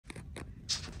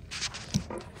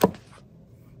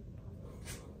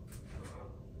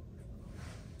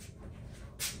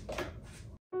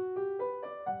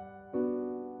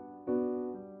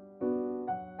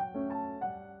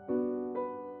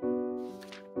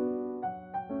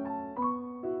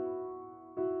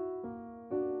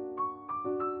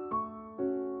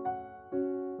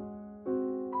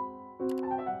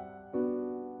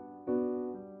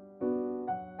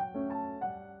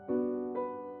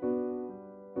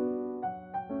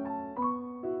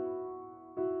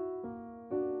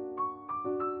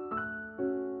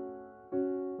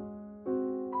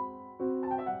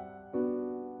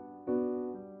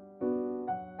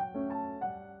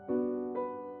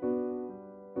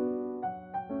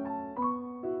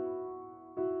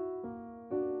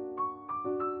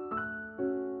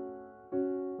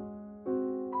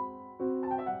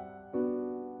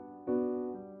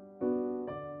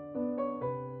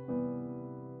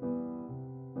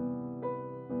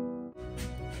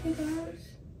Hey guys,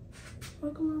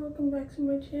 welcome back to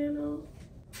my channel.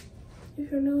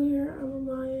 If you're new here, I'm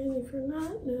Amaya, and if you're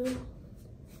not new,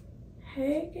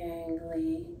 hey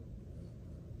gangly.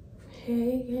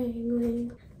 Hey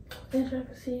gangly. As y'all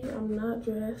can see, I'm not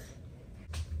dressed.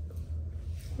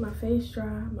 My face dry,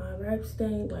 my rep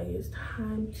stained, like it's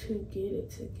time to get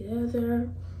it together.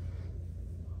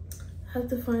 I have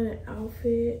to find an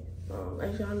outfit.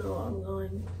 As y'all know, I'm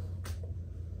going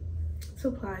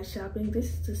supply shopping.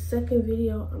 This is the second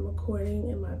video I'm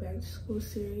recording in my back to school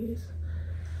series.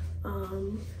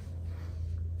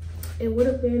 It would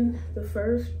have been the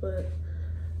first, but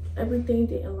everything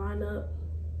didn't line up.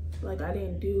 Like I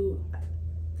didn't do,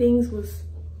 things was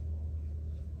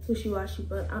wishy-washy,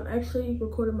 but I'm actually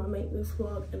recording my maintenance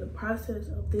vlog in the process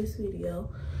of this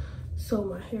video. So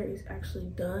my hair is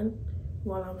actually done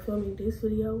while I'm filming this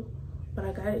video, but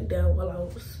I got it done while I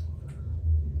was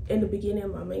in the beginning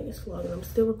of my maintenance vlog, and I'm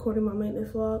still recording my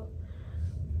maintenance vlog,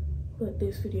 but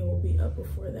this video will be up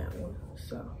before that one,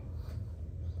 so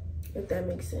if that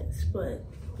makes sense. But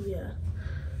yeah,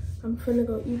 I'm finna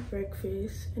go eat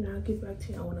breakfast and I'll get back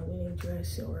to y'all when I'm getting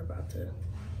dressed and we're about to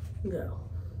go.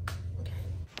 Okay.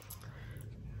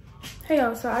 Hey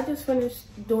y'all, so I just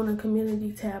finished doing a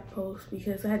community tab post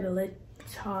because I had to let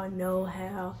y'all know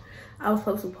how I was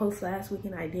supposed to post last week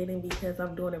and I didn't because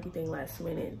I'm doing everything last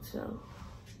minute, so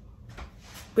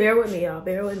bear with me, y'all,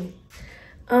 bear with me.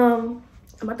 I'm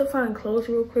about to find clothes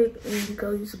real quick and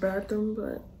go use the bathroom,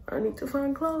 but I need to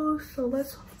find clothes, so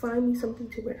let's find me something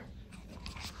to wear.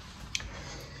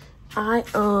 I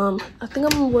think I'm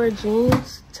gonna wear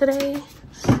jeans today.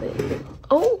 Let's see.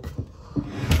 Oh.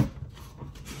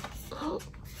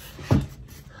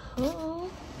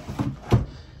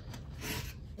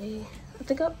 Hey, I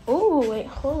think oh wait,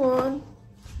 hold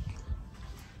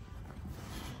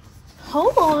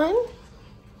on.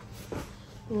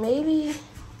 Maybe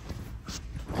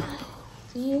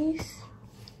these.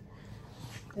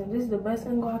 And this is the best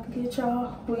angle I can get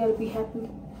y'all. We gotta be happy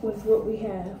with what we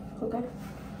have, okay?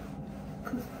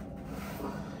 Cause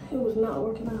it was not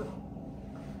working out.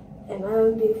 And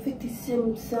I did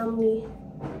 57, 70,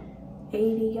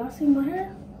 80. Y'all see my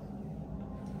hair?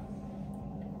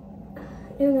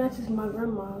 It matches my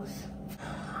grandma's.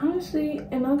 Honestly,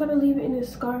 and I'm gonna leave it in this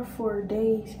scarf for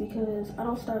days because I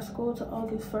don't start school till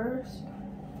August 1st,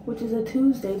 which is a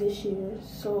Tuesday this year.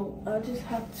 So I just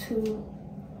have to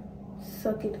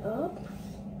suck it up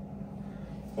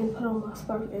and put on my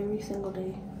scarf every single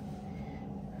day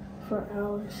for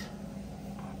hours.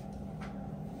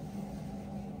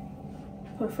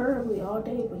 Preferably all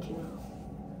day, but you know,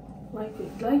 life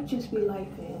just be life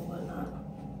and whatnot.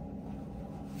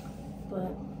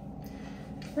 But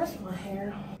that's my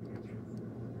hair.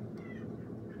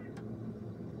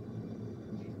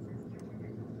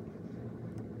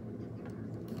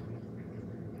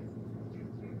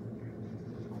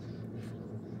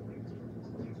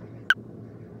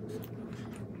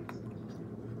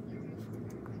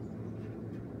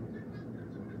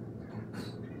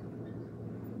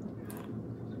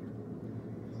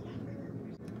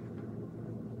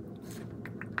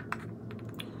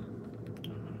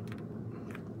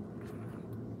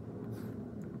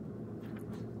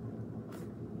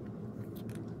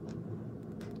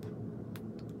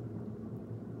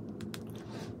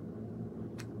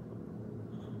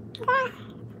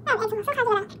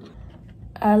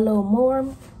 Add a little more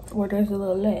where there's a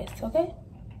little less, okay?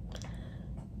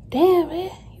 Damn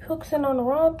it, you focusing on the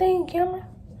wrong thing, camera.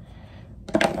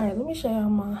 All right, let me show y'all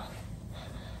my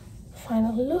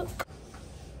final look.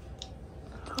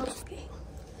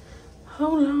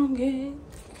 Hold on, gang.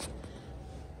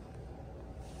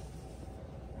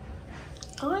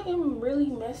 I am really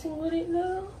messing with it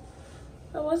now.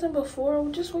 I wasn't before.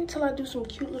 Just wait till I do some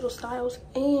cute little styles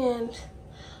and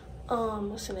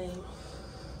what's the name?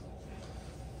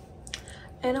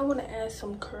 And I want to add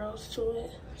some curls to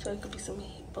it so it could be some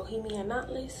bohemian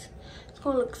knotless. It's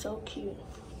gonna look so cute,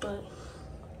 but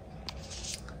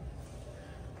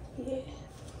yeah.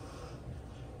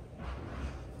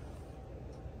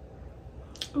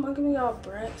 I'm not giving y'all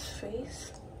Brad's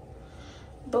face,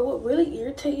 but what really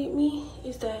irritated me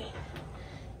is that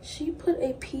she put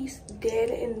a piece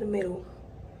dead in the middle.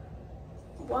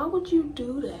 Why would you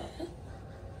do that?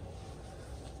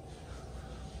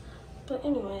 But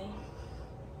anyway,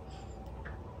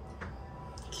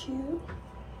 cute.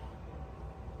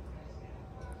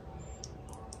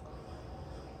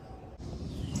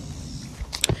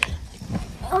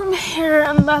 I'm here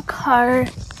in the car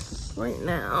right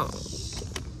now.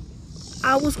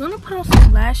 I was gonna put on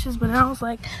some lashes, but I was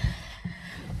like,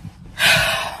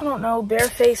 I don't know,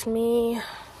 bareface me.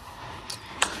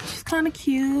 She's kind of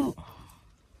cute.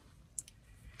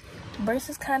 Brace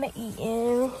is kind of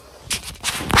eating.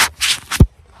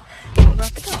 We're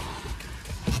about to go.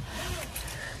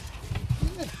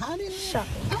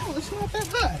 Shopping. Oh, it's not that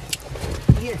hot.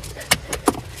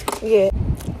 Yeah.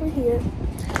 We're here.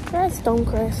 We're at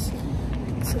Stonecrest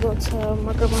to go to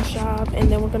my grandma's shop,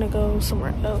 and then we're gonna go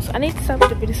somewhere else. I need to stop at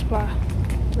the beauty supply.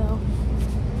 No.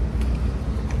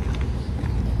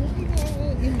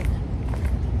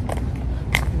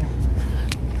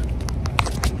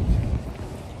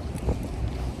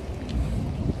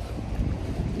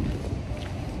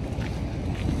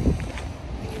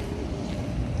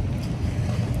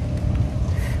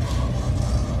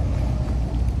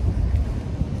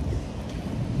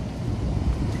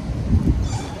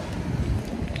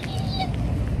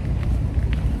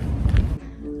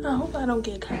 I hope I don't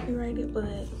get copyrighted,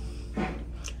 but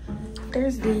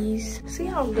there's these. See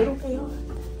how little they are?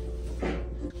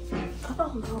 I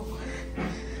don't know.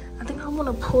 I think I want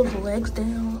to pull the legs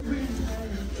down.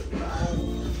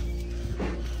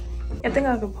 I think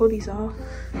I can pull these off.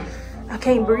 I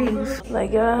can't breathe.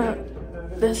 Like,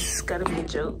 this gotta be a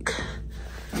joke.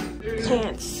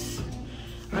 Pants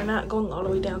are not going all the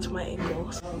way down to my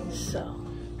ankles. So,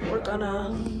 we're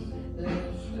gonna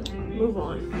move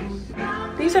on.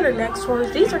 These are the next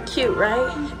ones. These are cute,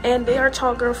 right? And they are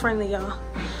tall girl friendly, y'all.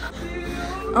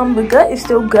 The gut is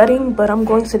still gutting, but I'm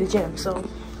going to the gym, so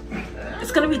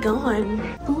it's gonna be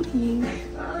gone. Booty.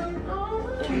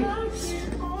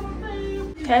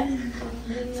 Okay,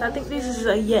 so I think this is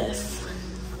a yes.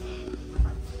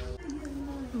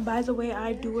 By the way,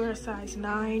 I do wear a size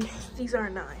 9. These are a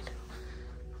 9.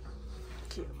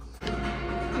 Cute.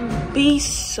 Be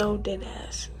so dead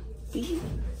ass. Be.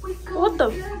 What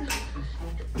the?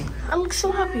 I look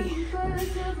so happy.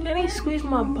 Then he squeezed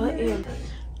my butt in.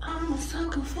 I'm a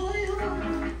sucker for you.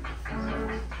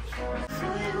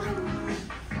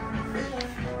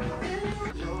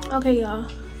 Okay, y'all.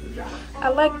 I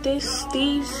like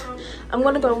these. I'm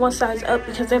gonna go one size up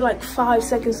because they're like 5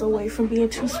 seconds away from being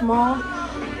too small,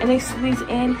 and they squeeze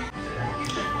in.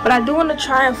 But I do want to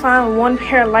try and find one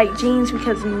pair of light jeans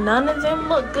because none of them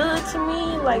look good to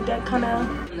me. Like that kind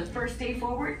of. For the first day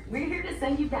forward, we're here to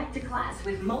send you back to class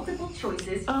with multiple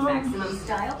choices, maximum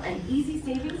style, and easy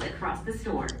savings across the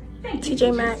store. Thank you,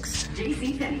 TJ Maxx.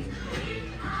 JCPenney.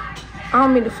 I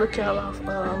don't mean to flick y'all off.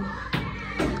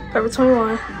 Forever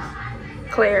 21,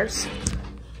 Claire's.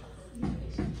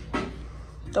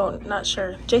 Not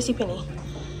sure. JCPenney.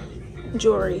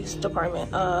 Jewelry's department.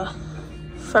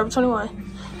 Forever 21.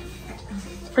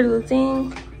 Pretty Little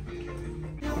Thing.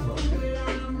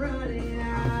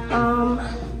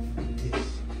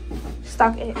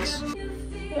 StockX.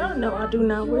 Y'all know I do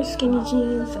not wear skinny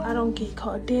jeans. I don't get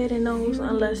caught dead in those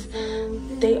unless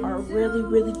they are really,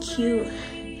 really cute.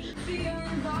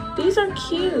 These are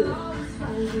cute.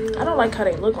 I don't like how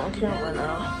they look on camera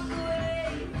now.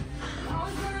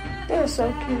 They're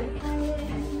so cute.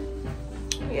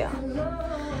 Yeah.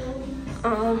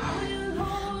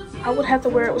 I would have to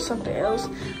wear it with something else.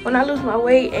 When I lose my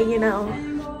weight and, you know,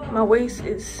 my waist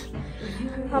is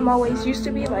how my waist used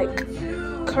to be, like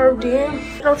curved in.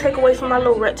 It don't take away from my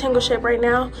little rectangle shape right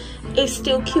now. It's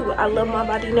still cute. I love my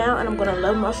body now, and I'm gonna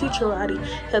love my future body.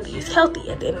 Healthy is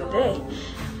healthy at the end of the day.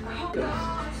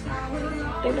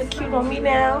 They look cute on me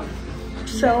now.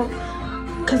 So,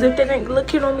 because if they didn't look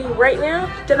cute on me right now,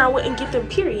 then I wouldn't get them,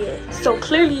 period. So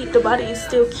clearly the body is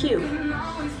still cute.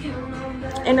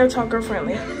 And they're tall girl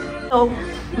friendly. So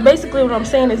basically what I'm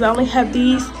saying is I only have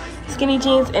these skinny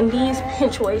jeans and these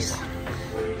pinch waists.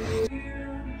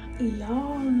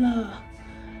 Y'all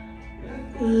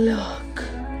look.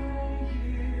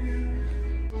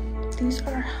 These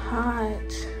are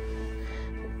hot.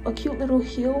 A cute little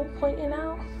heel pointing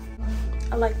out.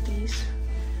 I like these.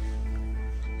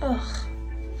 Ugh.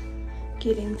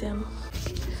 Getting them.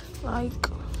 Like.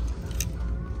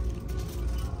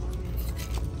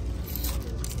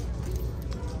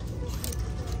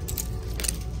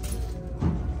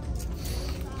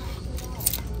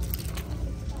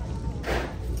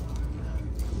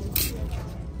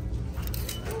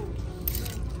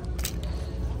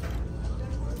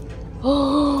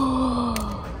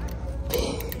 Oh,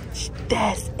 bitch,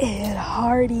 that's Ed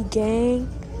Hardy, gang.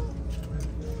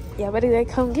 Yeah, better they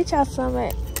come get y'all some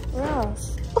at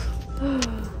Ross.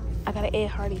 I got an Ed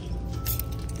Hardy.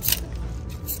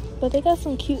 But they got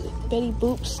some cute Betty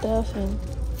Boop stuff and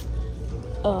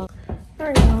alright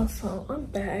y'all, so I'm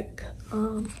back.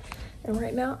 And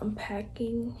right now I'm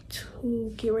packing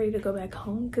to get ready to go back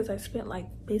home because I spent like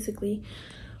basically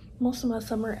most of my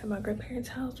summer at my grandparents'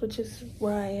 house, which is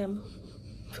where I am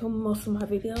filming most of my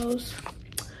videos.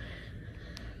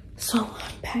 So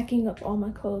I'm packing up all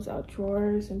my clothes out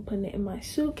drawers and putting it in my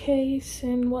suitcase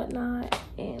and whatnot,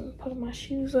 and putting my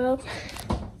shoes up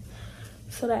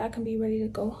so that I can be ready to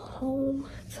go home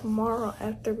tomorrow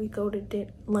after we go to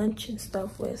lunch and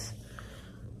stuff with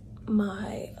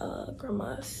my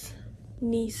grandma's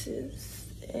nieces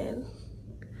and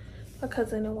my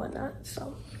cousin and whatnot.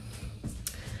 So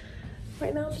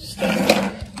right now I'm just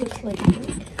like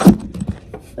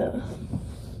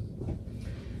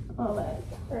all that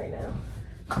right now.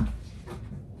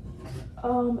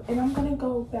 And I'm gonna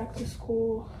go back to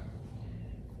school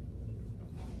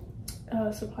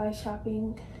supply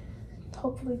shopping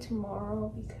hopefully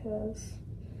tomorrow, because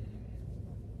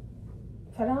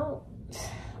if I don't,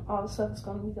 all the stuff is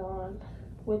gonna be gone,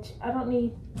 which I don't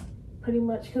need pretty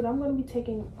much, because I'm gonna be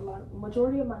taking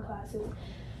majority of my classes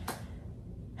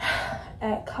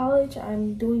at college.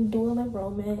 I'm doing dual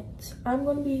enrollment. I'm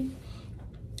gonna be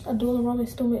a dual enrollment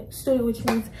student, which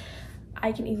means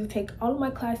I can either take all of my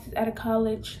classes at a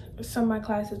college, some of my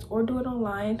classes, or do it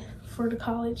online for the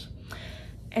college.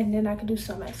 And then I can do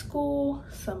some at school,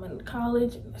 some in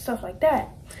college, stuff like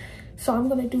that. So I'm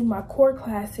gonna do my core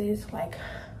classes like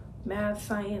math,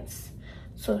 science,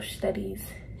 social studies,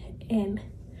 and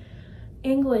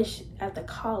English at the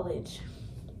college.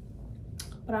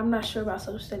 But I'm not sure about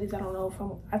social studies. I don't know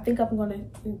if I think I'm gonna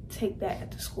take that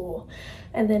at the school.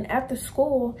 And then after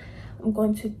school, I'm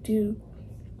going to do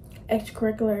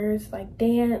extracurriculars like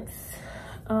dance.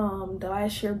 The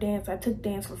last year of dance, I took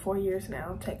dance for 4 years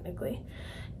now, technically.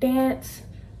 Dance,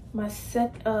 my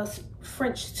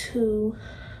French 2,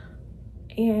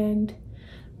 and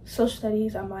social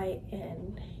studies I might,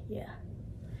 and yeah,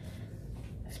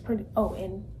 it's pretty. Oh,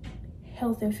 and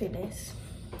health and fitness,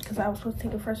 because I was supposed to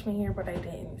take it freshman year, but I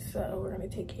didn't, so we're gonna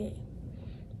take it,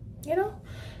 you know,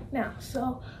 now.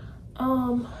 So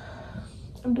I'm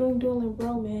doing dual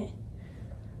enrollment,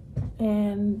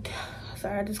 and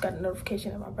sorry, I just got a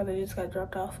notification that my brother just got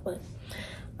dropped off, but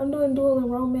I'm doing dual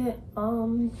enrollment.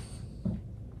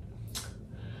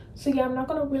 So yeah, I'm not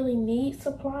gonna really need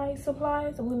supplies. I'm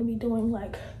gonna be doing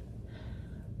like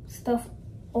stuff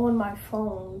on my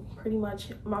phone, pretty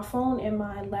much. My phone and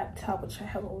my laptop, which I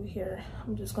have over here,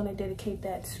 I'm just gonna dedicate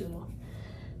that to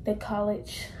the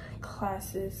college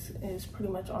classes. Is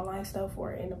pretty much online stuff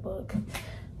or in a book. I'm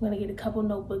gonna get a couple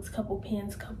notebooks, couple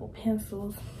pens, couple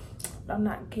pencils. But I'm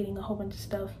not getting a whole bunch of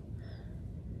stuff,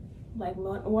 like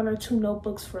one or two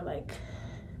notebooks for like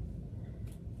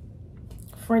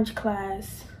French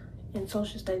class and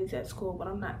social studies at school, but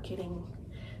I'm not getting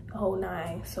the whole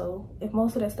 9. So if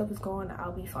most of that stuff is gone,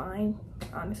 I'll be fine,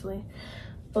 honestly.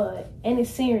 But and it's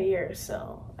senior year,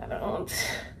 so I don't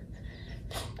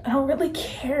really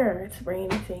care to bring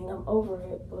anything. I'm over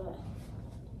it. But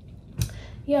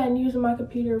yeah, and using my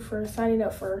computer for signing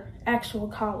up for actual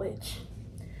college,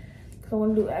 because I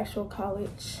want to do actual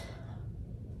college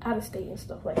out of state and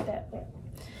stuff like that. But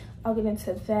I'll get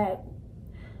into that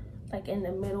like in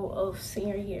the middle of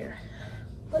senior year.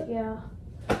 But yeah,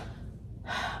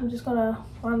 I'm just gonna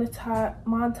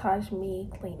montage me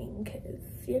cleaning,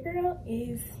 because your girl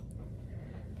is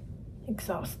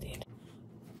exhausted.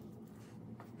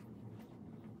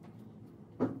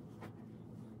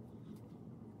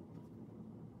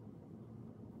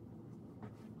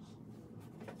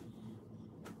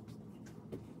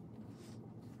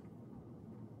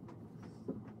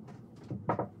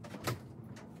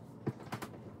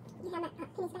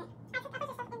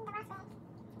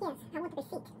 Yes, I want the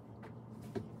receipt.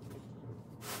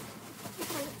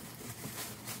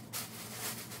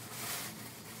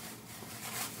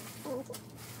 Thank you.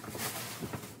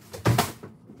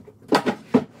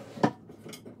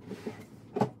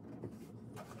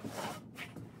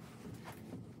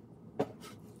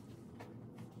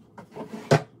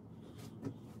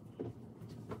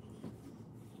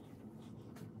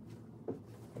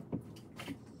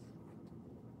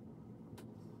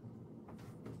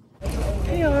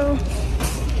 Hey y'all,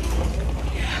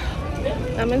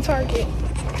 I'm in Target.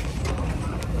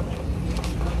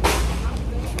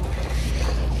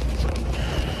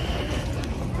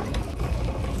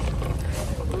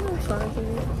 I'm sorry,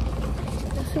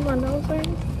 you see my nose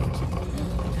ring?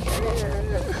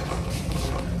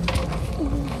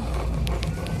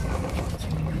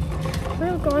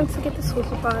 We're going to get the school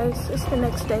supplies. It's the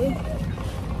next day.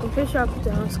 I'm pretty sure I put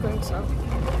that on screen, so.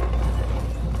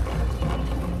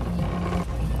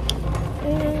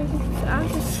 And I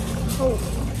just hope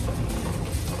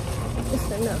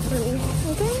it's enough for me,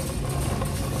 okay?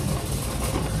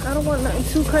 I don't want nothing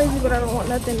too crazy, but I don't want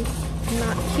nothing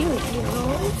not cute, you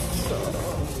know? So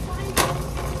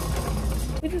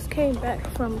we just came back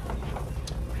from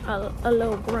a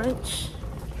little brunch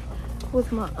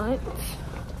with my aunt.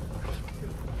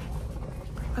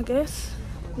 I guess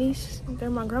niece. They're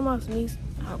my grandma's niece.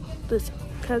 This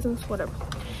cousins, whatever.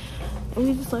 And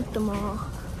we just left them all.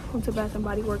 Went to Bath and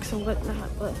Body Works and whatnot.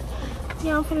 But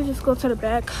yeah, I'm gonna just go to the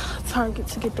back Target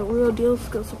to get the real deal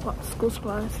school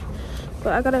supplies.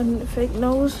 But I got a fake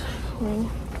nose ring.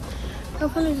 I'm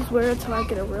gonna just wear it till I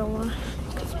get a real one.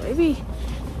 Cause maybe,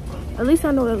 at least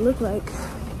I know what it look like.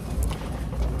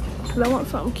 Cause I want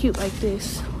something cute like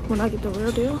this when I get the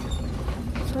real deal.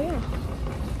 So yeah.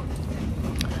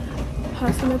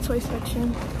 Passing the toy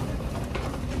section.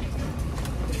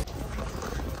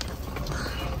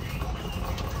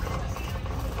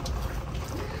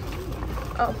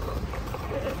 Oh.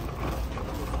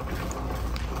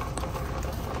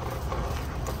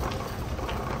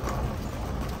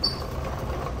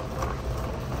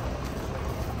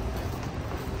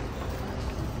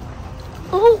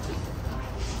 Oh,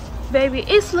 baby,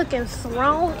 it's looking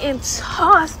thrown and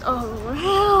tossed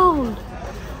around.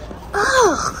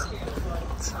 Ugh.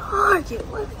 Target,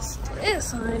 what is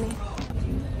this, honey?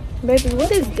 Baby,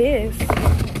 what is this?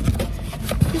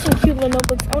 These some cute little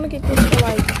notebooks. I want to get this for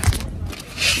like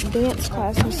dance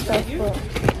class and stuff, but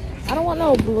I don't want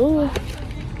no blue.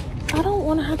 I don't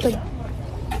want to have to.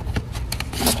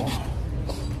 Okay.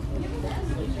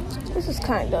 This is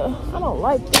kind of, I don't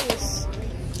like this.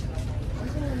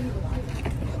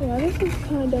 Yeah, this is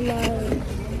kind of like,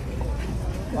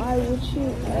 why would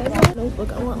you add a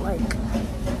notebook? I want like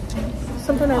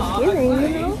something that's giving, you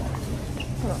know?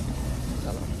 Hold on.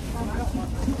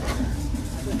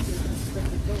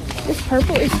 This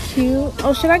purple is cute.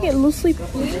 Oh, should I get loose sleep?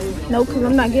 No, because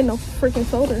I'm not getting no freaking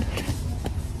folder.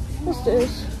 What's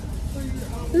this?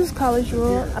 This is college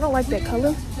rule. I don't like that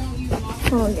color.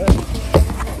 Oh, yeah.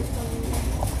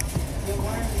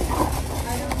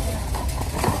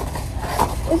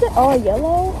 Is it all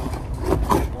yellow?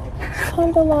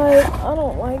 Kind of like, I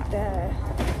don't like that.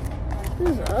 This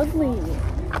is ugly.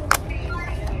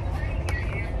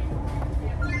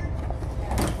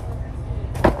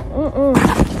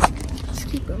 Let's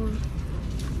keep going.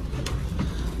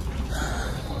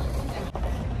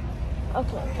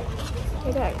 Okay.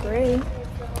 I got gray.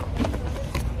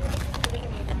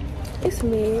 It's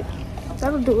mid.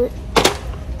 That'll do it.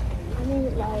 I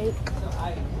need like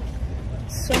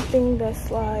something that's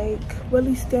like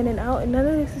really standing out, and none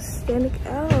of this is standing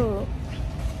out.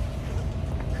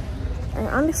 And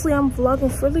honestly, I'm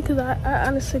vlogging freely because I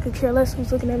honestly could care less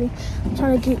who's looking at me. I'm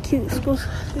trying to get cute schools.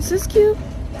 Is this cute?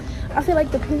 I feel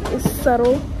like the pink is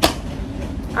subtle.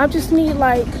 I just need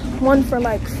like one for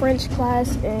like French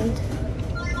class and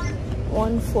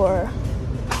one for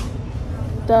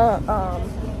the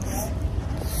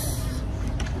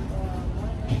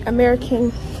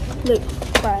American lit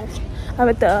class. I'm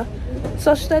at the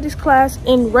social studies class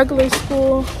in regular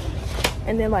school,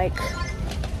 and then like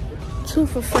 2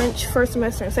 for French first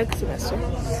semester and second semester,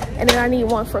 and then I need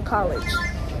one for college,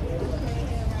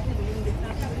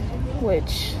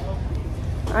 which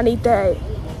I need that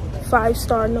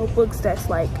 5-star notebooks that's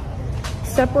like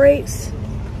separates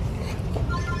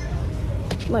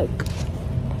like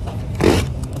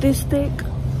this thick.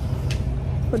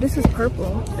 But this is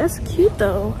purple. That's cute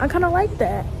though. I kind of like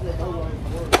that.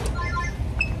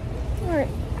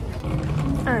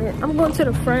 Alright, I'm going to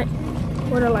the front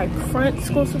where the like front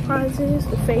school supplies is,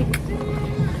 the fake,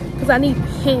 because I need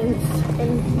pens,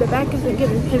 and the back isn't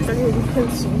giving pens, they're giving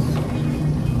pencils,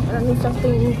 and I need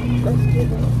something that's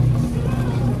giving.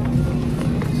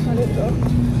 So I need to go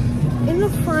in the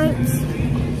front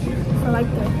for like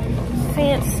the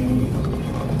fancy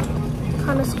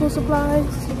kind of school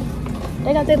supplies.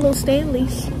 They got that little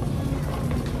Stanleys.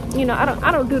 You know,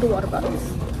 I don't do the water bottles.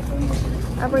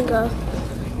 I bring a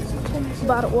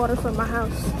bottled water from my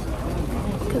house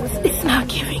because it's not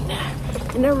giving that.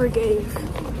 It never gave,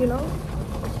 you know.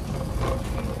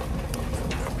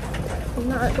 I'm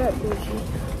not that bougie.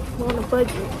 I'm on a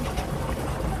budget.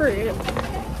 Period.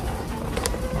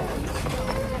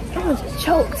 I was just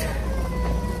choked.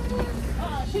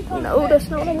 No, that's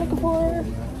not what I'm looking for.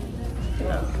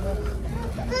 No.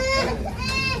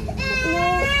 No.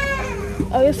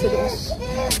 Oh, yes it is.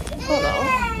 Hold on.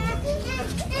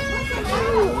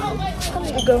 I'm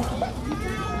gonna go.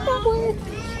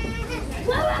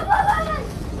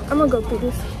 I'm gonna go through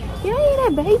this. You don't hear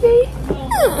that, baby?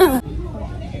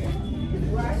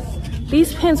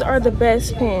 These pens are the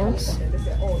best pens.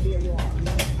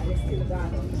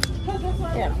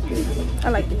 Yeah, I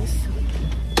like these.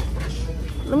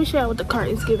 Let me show you what the cart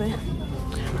is giving.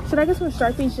 So I get some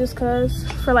Sharpies just cause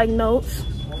for like notes,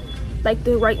 like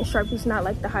the writing Sharpies, not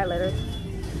like the highlighters.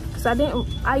 Cause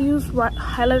I use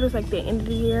highlighters like the end of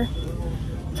the year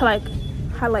to like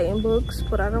highlighting books,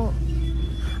 but I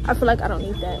feel like I don't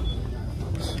need that.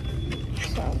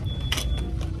 So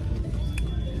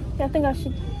yeah, I think I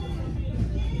should.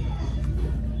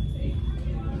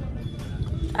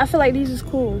 I feel like these is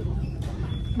cool,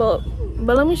 but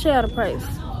let me show you the price.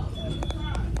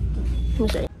 Let me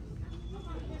show you.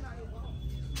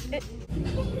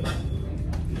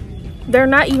 They're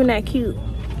not even that cute.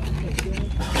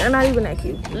 They're not even that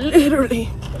cute. Literally.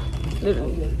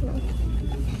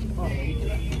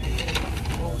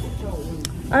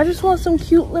 I just want some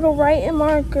cute little writing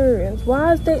markers.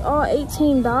 Why is they all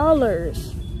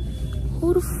 $18?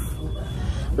 Who the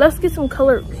Let's get some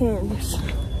colored pens.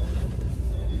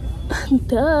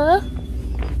 Duh.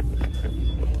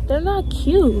 They're not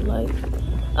cute. Like,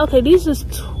 okay, these is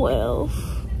 12.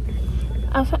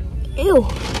 Ew.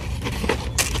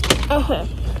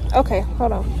 Okay,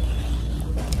 hold on.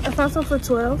 I found some for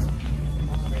 12.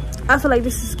 I feel like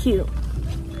this is cute.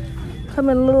 Come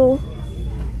in a little.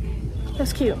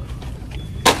 That's cute.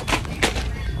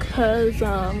 Cause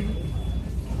I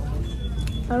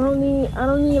don't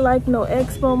need like no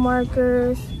expo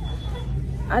markers.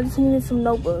 I just needed some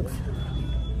notebooks.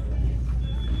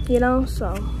 You know,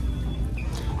 so.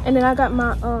 And then I got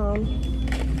my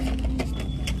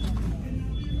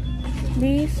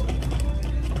these.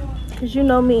 Cause you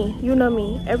know me.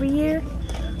 Every year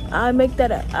I make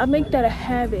that a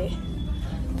habit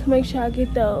to make sure I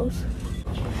get those.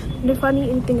 And if I need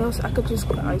anything else, I could just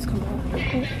always come back.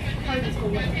 Okay.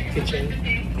 Kitchen.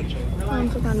 I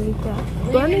think I need that.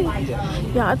 Do I need?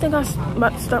 Yeah, I think I'm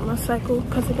about to start my cycle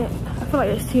because of that. I feel like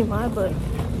it's TMI, but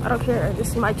I don't care. This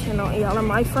is my channel and y'all are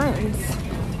my friends.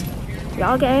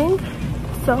 Y'all gang.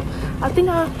 So I think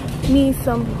I need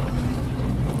some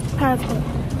passport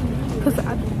because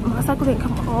my cycle didn't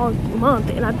come all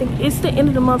month, and I think it's the end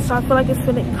of the month, so I feel like it's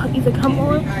gonna either come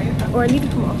on or it need to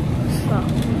come on. So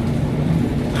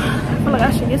I feel like I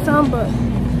should get some, but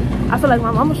I feel like my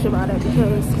mama should buy that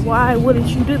because why wouldn't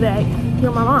you do that?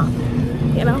 You're my mom,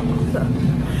 you know? So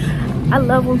I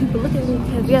love when people look at me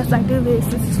because yes, I do this.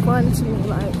 This is fun to me.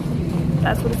 Like,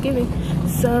 that's what it's giving.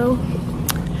 So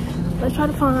let's try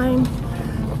to find.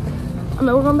 I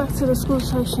mean, we're going back to the school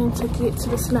section to get to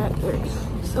the snack area.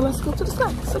 So let's go to the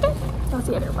snacks, okay? I'll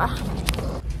see you there, bye.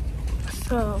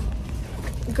 So,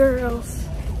 girls,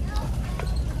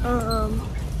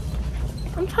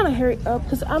 I'm trying to hurry up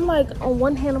because I'm like, on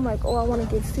one hand, I'm like, oh, I want to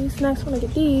get these snacks, I want to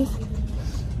get these.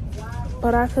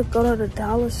 But I could go to the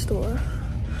dollar store.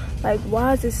 Like,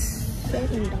 why is it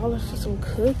 $7 for some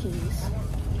cookies?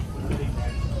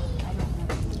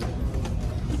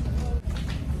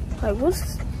 Like,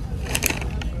 what's...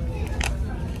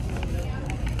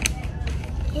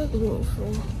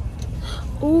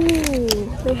 Ooh,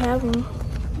 they have them.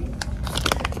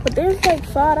 But there's like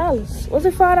 $5. Was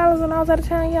it $5 when I was out of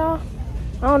town, y'all?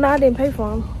 I don't know, I didn't pay for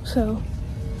them, so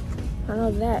I know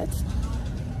that.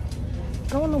 I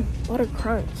don't want no butter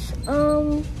crunch. I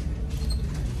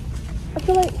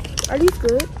feel like, are these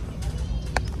good?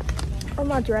 Or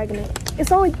am I dragging it?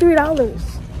 It's only $3.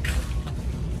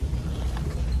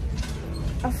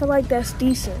 I feel like that's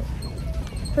decent.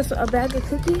 That's a bag of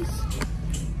cookies?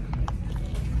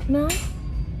 No?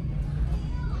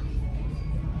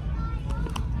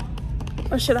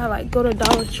 Or should I like go to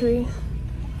Dollar Tree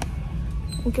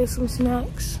and get some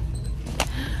snacks?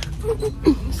 It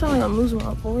sounds like I'm losing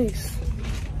my voice.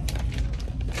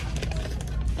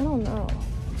 I don't know.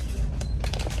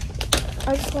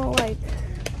 I just want like,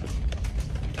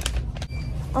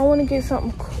 I want to get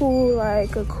something cool,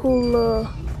 like a cool little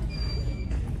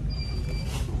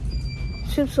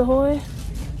Chips Ahoy.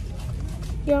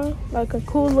 Yeah, like a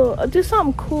cool little, just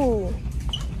something cool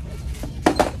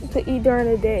to eat during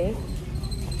the day.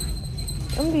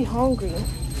 I'm gonna be hungry.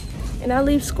 And I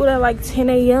leave school at like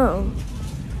 10 a.m.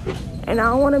 And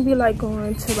I don't want to be like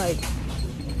going to like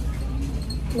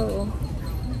little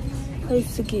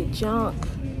place to get junk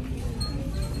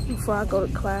before I go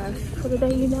to class for the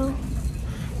day, you know?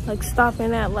 Like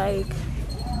stopping at like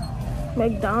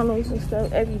McDonald's and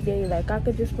stuff every day. Like I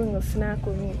could just bring a snack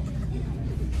with me.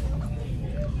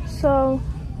 So,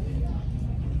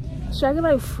 should I get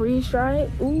like freeze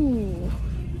dried? Ooh,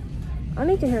 I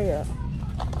need to hurry up.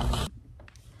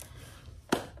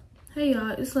 Hey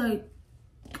y'all, it's like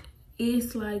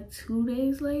 2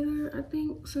 days later, I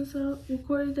think, since I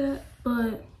recorded that,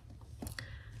 but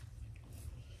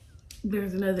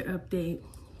there's another update.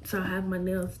 So I have my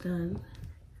nails done.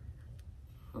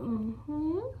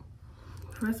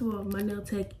 First of all, my nail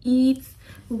tech eats.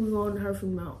 We were going to her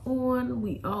from now on.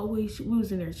 We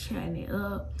was in there chatting it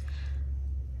up.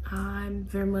 I'm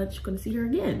very much gonna see her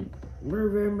again. We're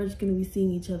very much gonna be seeing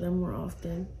each other more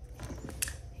often.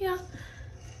 Yeah.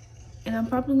 And I'm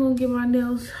probably gonna get my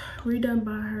nails redone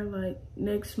by her like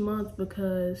next month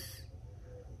because,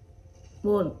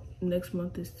 well, next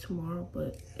month is tomorrow,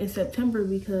 but in September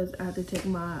because I have to take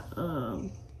my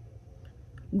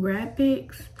grad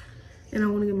pics and I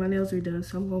want to get my nails redone,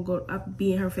 so I'm gonna go. I'll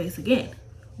be in her face again.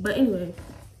 But anyway,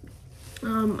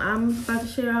 I'm about to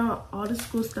share out all the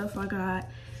school stuff I got,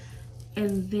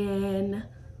 and then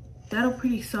that'll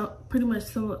pretty much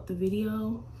sum up the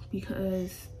video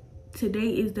because today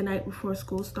is the night before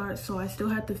school starts, so I still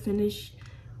have to finish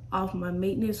off my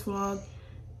maintenance vlog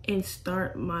and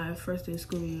start my first day of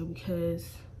school video because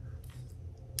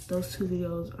those 2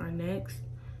 videos are next.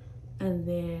 And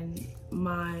then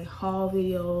my haul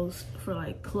videos for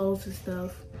like clothes and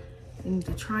stuff and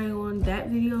the try on, that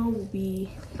video will be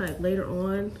like later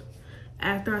on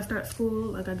after I start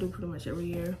school, like I do pretty much every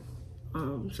year.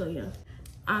 So yeah,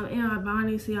 I'm in my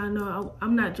Bonnie, so y'all know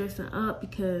I'm not dressing up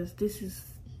because this is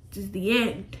just the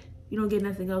end. You don't get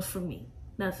nothing else from me,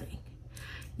 nothing.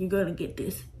 You're gonna get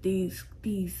these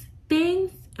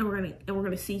things, and we're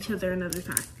gonna see each other another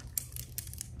time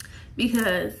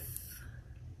because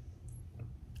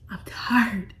I'm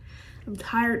tired. I'm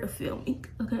tired of filming,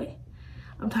 okay?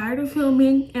 I'm tired of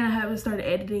filming and I haven't started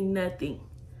editing nothing.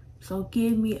 So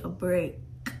give me a break,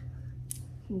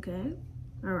 okay?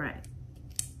 All right.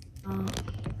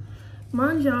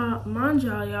 Mind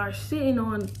y'all are sitting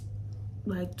on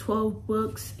like 12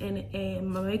 books and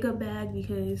my makeup bag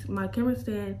because my camera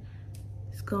stand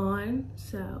is gone.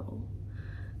 So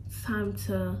it's time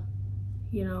to,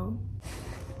 you know,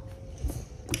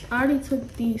 I already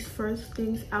took these first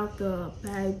things out the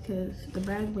bag because the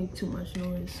bag made too much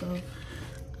noise. So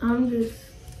I'm just,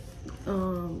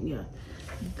 yeah.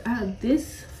 I have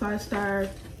this 5-star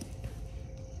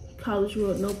college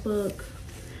ruled notebook.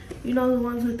 You know, the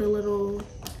ones with the little,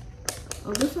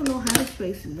 oh, this one don't have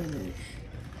spaces in it.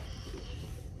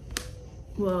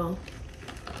 Well,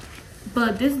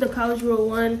 but this is the college ruled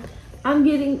one. I'm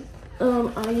getting, y'all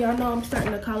know I'm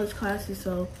starting the college classes,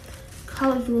 so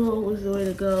college rule was the way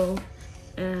to go,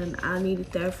 and I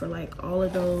needed that for like all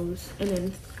of those, and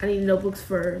then I need notebooks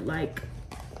for like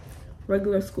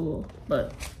regular school.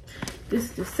 But this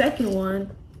is the second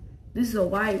one. This is a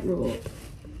wide rule,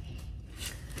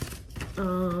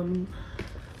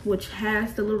 which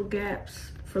has the little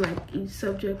gaps for like each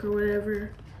subject or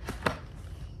whatever,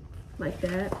 like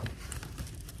that.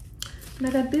 And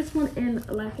I got this one in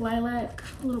like lilac,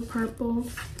 a little purple,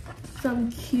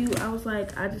 something cute. I was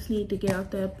like, I just need to get out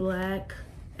that black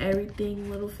everything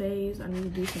little phase. I need to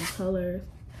do some colors.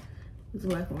 There's a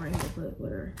black one right here, but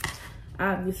whatever.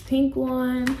 I have this pink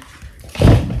one.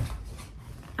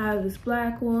 I have this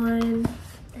black one.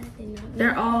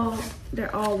 They're all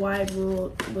wide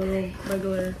ruled, little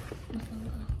regular,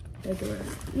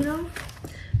 you know.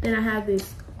 Then I have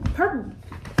this purple.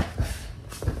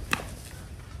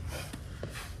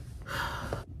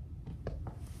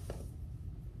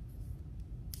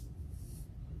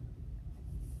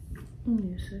 Give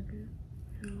me a second.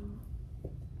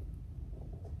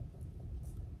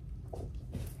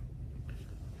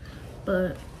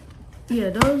 But yeah,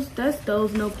 that's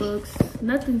those notebooks.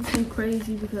 Nothing too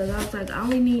crazy because I was like, I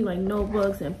only need like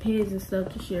notebooks and pens and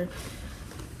stuff to share,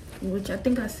 which I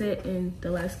think I said in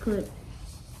the last clip.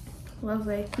 Well, I was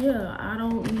like, yeah, I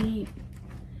don't need,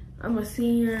 I'm a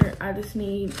senior, I just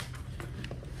need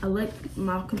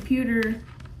my computer.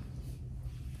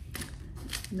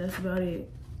 That's about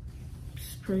it.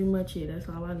 That's pretty much it. That's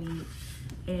all I need.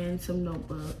 And some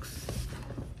notebooks.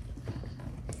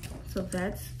 So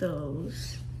that's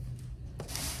those.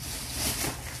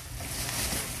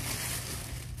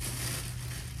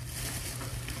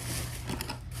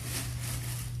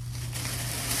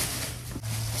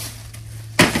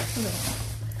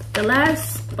 The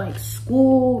last like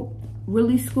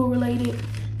really school related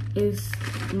is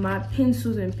my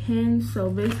pencils and pens. So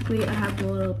basically I have the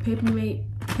little Papermate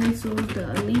pencils,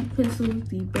 the elite pencils.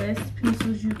 The best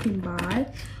pencils you can buy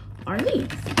are these.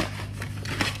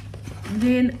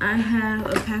 Then I have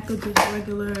a pack of just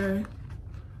regular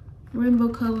rainbow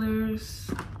colors,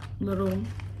 little,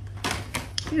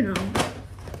 you know,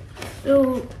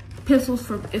 little pencils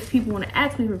for if people want to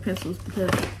ask me for pencils, because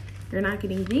you're not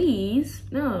getting these.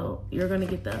 No, you're gonna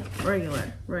get the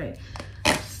regular, right?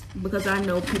 Because I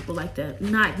know people like to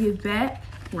not give back,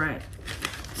 right?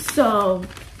 So,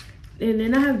 and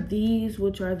then I have these,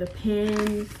 which are the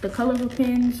pens, the colorful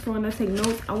pens for when I take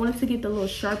notes. I wanted to get the little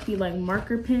Sharpie like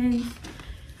marker pens,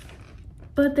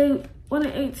 but they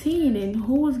wanted 18, and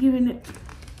who was giving it?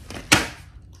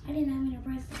 I didn't have any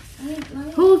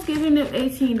presents. Who's giving them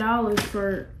 $18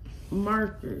 for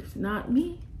markers? Not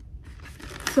me.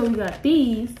 So we got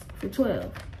these for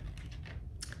 12.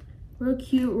 Real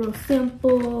cute, real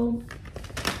simple.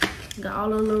 Got all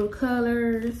the little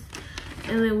colors.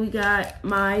 And then we got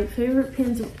my favorite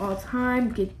pens of all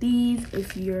time. Get these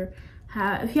if you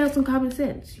have some common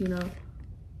sense, you know.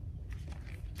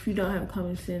 If you don't have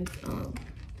common sense,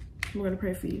 we're gonna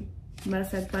pray for you. Matter of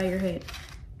fact, by your head.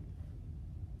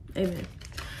 Amen.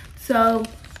 So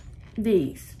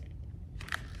these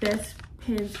best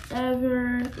pens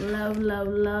ever. Love, love,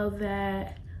 love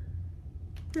that.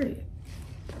 Period.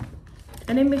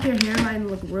 And they make your hairline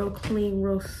look real clean,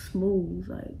 real smooth.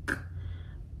 Like,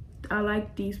 I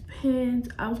like these pens.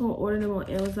 I was gonna order them on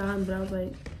Amazon, but I was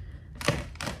like,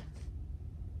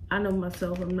 I know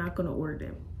myself, I'm not gonna order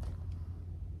them.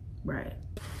 Right.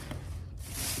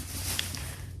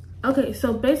 Okay,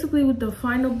 so basically with the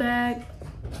final bag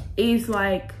is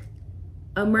like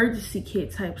emergency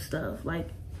kit type stuff. Like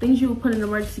things you would put in an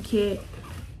emergency kit.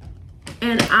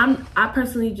 And I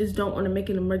personally just don't want to make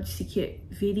an emergency kit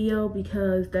video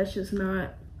because that's just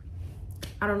not,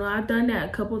 I don't know, I've done that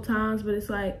a couple times, but it's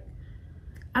like,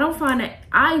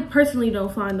 I personally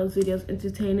don't find those videos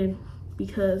entertaining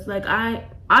because like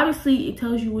obviously it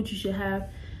tells you what you should have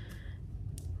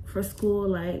for school.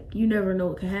 Like you never know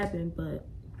what could happen, but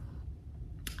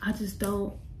I just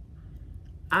don't,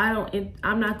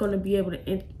 I'm not going to be able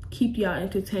to keep y'all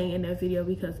entertained in that video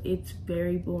because it's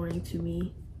very boring to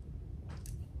me.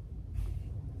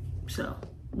 So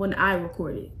when I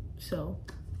record it, so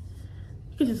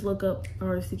you can just look up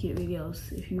emergency kit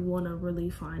videos if you want to really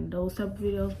find those type of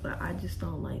videos, but I just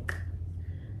don't like,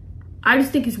 I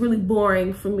just think it's really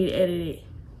boring for me to edit it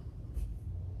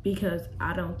because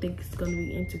I don't think it's going to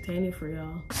be entertaining for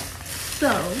y'all. So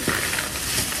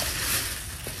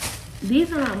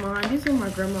these are not mine, these are my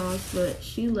grandma's, but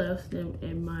she left them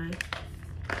in my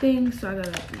thing, so I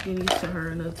gotta give these to her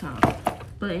another time.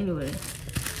 But anyway,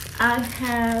 I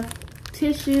have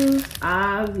tissues,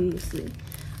 obviously.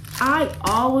 I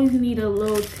always need a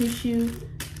little tissue,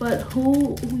 but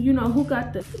who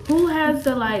has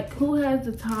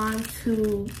the time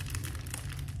to,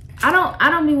 I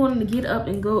don't be wanting to get up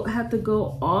and have to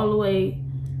go all the way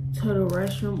to the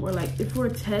restroom, or like if we're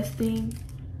testing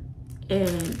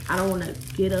and I don't want to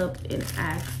get up and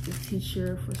ask the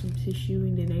teacher for some tissue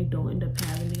and then they don't end up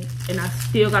having it and I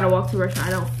still gotta walk to the restroom. I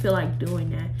don't feel like doing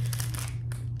that.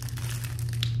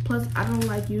 Plus, I don't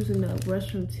like using the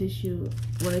restroom tissue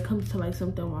when it comes to like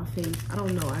something on my face. I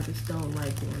don't know, I just don't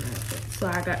like doing that. So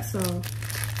I got some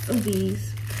of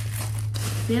these.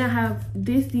 Then I have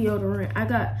this deodorant. I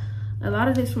got a lot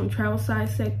of this from travel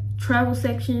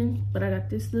section, but I got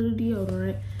this little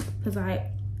deodorant because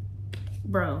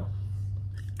bro,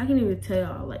 I can't even tell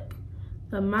y'all like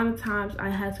the amount of times I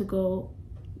had to go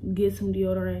get some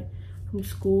deodorant from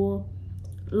school.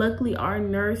 Luckily, our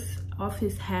nurse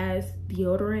office has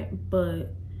deodorant,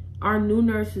 but our new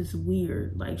nurse is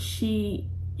weird. Like she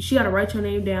gotta write your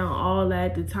name down, all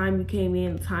that, the time you came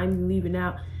in, the time you leaving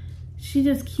out. She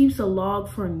just keeps a log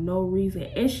for no reason.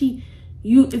 And if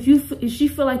she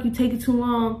feel like you take it too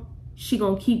long, she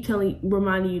gonna keep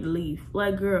reminding you to leave.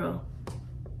 Like, girl,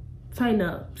 tighten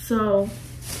up. So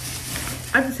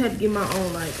I just had to get my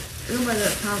own, like, nobody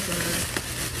got time for her.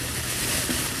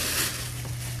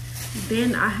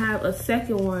 Then I have a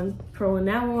second one for when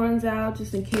that one runs out,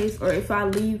 just in case, or if I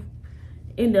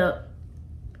end up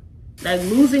like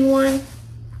losing one,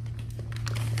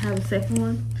 I have a second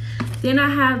one. Then I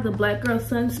have the Black Girl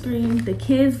sunscreen, the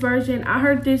kids version. I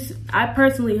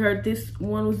personally heard this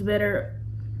one was better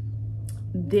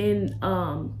than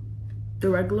the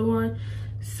regular one.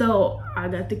 So I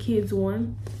got the kids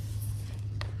one.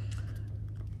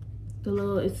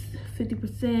 It's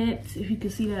 50%, if you can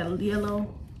see that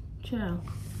yellow. Child.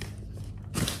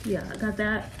 Yeah, I got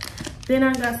that. Then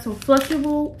I got some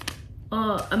flushable,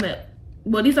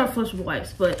 well, these are flushable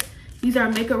wipes, but these are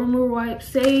makeup remover wipes.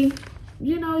 Say,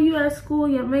 you know, you at school,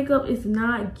 your makeup is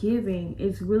not giving.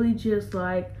 It's really just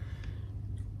like,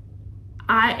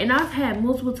 I've had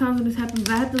multiple times when this happened,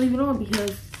 but I have to leave it on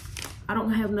because I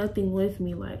don't have nothing with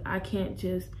me. Like, I can't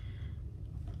just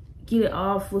get it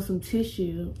off with some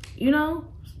tissue, you know?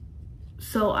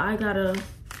 So I gotta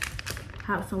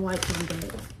have some wipes on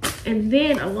deck. And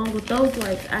then along with those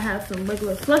wipes, I have some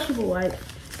regular flushable wipes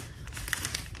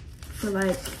for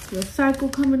like your cycle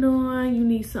coming on, you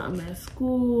need something at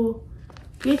school.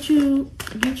 Get you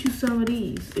some of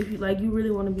these if you really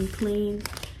want to be clean.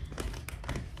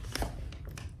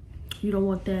 You don't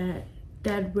want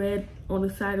that red on the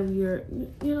side of your,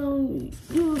 you know,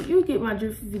 you get my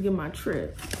drift if you get my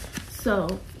trip.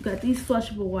 So got these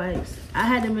flushable wipes. I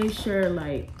had to make sure,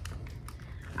 like,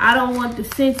 I don't want the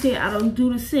scented, I don't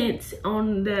do the scents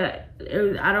on that.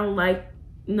 I don't like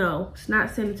no, it's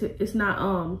not scented. It's not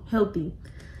healthy.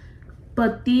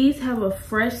 But these have a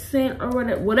fresh scent or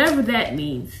whatever that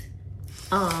means.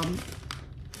 I'm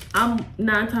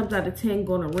 9 times out of 10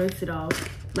 gonna rinse it off.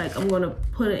 Like, I'm gonna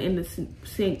put it in the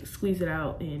sink, squeeze it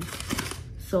out, and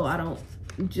so I don't,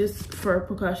 just for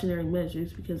precautionary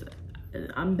measures, because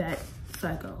I'm that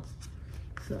psycho.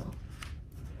 So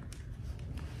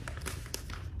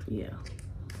yeah,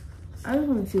 I just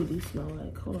want to see what these smell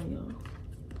like. Hold on, y'all.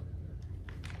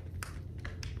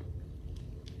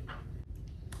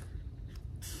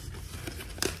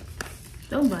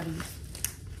 Don't buy these.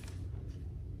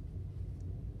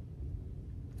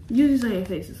 Use these on your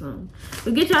face or something.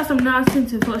 But get y'all some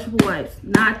non-scented flushable wipes,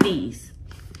 not these,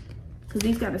 cause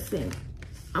these got a scent.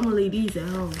 I'm gonna leave these at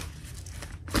home.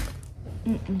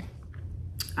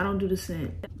 I don't do the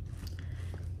scent.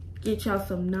 Get y'all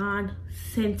some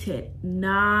non-scented.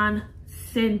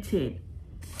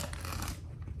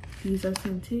 These are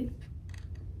scented.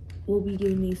 We'll be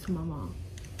giving these to my mom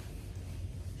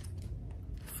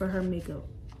for her makeup,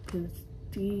 because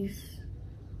these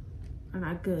are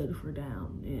not good for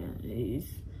down. Yeah, it's,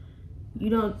 you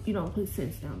don't put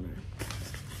scents down there.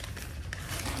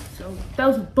 So that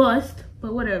was a bust,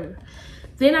 but whatever.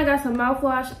 Then I got some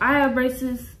mouthwash. I have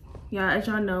braces, yeah, as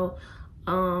y'all know.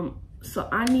 So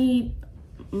I need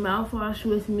mouthwash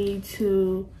with me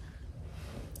to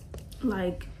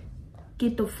like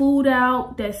get the food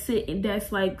out that's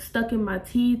like stuck in my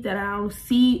teeth that I don't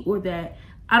see, or that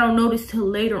I don't notice till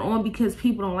later on, because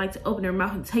people don't like to open their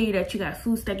mouth and tell you that you got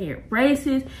food stuck in your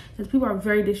braces, because people are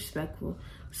very disrespectful.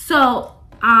 So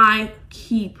I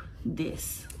keep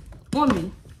this on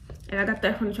me, and I got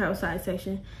that from the travel size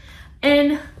section.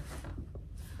 And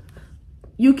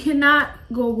you cannot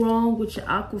go wrong with your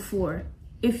Aquaphor.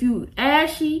 If you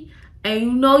ashy and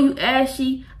you know you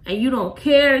ashy and you don't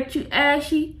care that you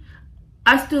ashy,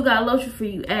 I still got lotion for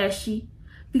you, ashy,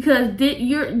 because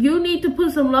you need to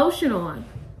put some lotion on.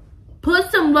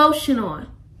 Put some lotion on.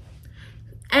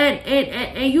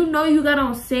 And you know you got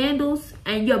on sandals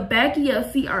and your back of your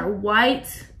feet are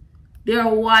white. They're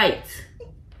white.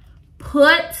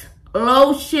 Put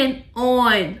lotion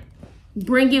on.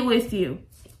 Bring it with you.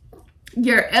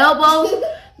 Your elbows,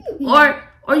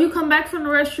 or you come back from the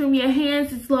restroom, your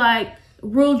hands is like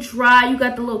real dry, you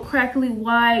got the little crackly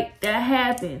white. That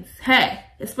happens. Hey,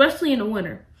 especially in the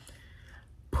winter.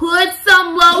 Put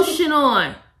some lotion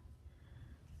on.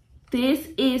 This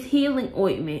is healing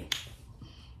ointment.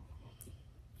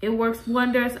 It works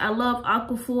wonders. I love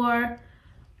Aquaphor.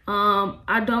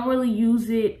 I don't really use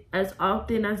it as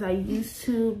often as I used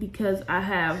to, because I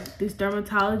have this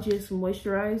dermatologist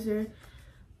moisturizer.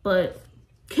 But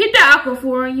keep the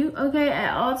Aquaphor on you, okay?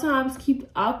 At all times, keep the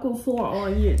Aquaphor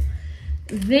on you.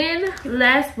 Then,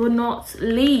 last but not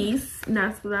least,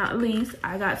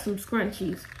 I got some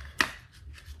scrunchies.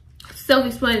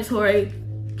 Self-explanatory.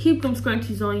 Keep them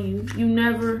scrunchies on you. You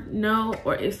never know,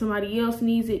 or if somebody else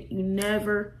needs it, you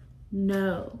never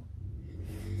know.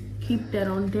 Keep that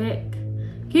on deck.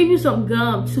 Keep you some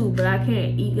gum too, but I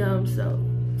can't eat gum, so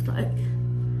it's like,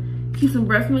 keep some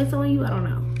breath mints on you. I don't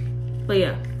know, but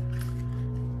yeah,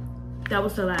 that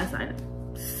was the last item.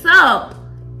 So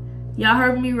y'all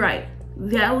heard me right.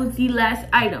 That was the last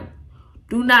item.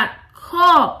 Do not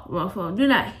call my phone. Do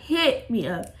not hit me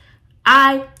up.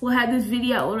 I will have this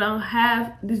video out when I'll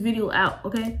have this video out,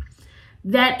 okay?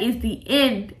 That is the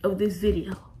end of this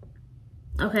video,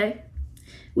 okay?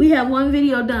 We have one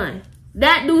video done.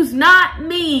 That does not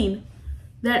mean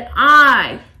that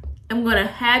I am gonna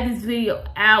have this video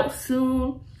out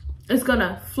soon. It's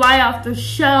gonna fly off the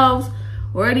shelves,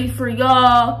 ready for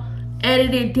y'all,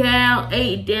 edit down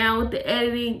with the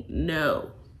editing.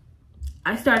 No.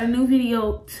 I start a new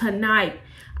video tonight.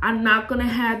 I'm not gonna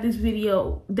have this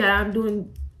video that I'm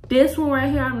doing, this one right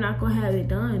here, I'm not gonna have it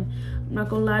done. I'm not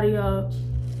gonna lie to y'all.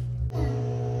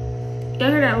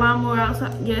 Y'all hear that lawnmower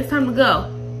outside? Yeah, it's time to go.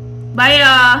 Bye,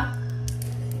 y'all.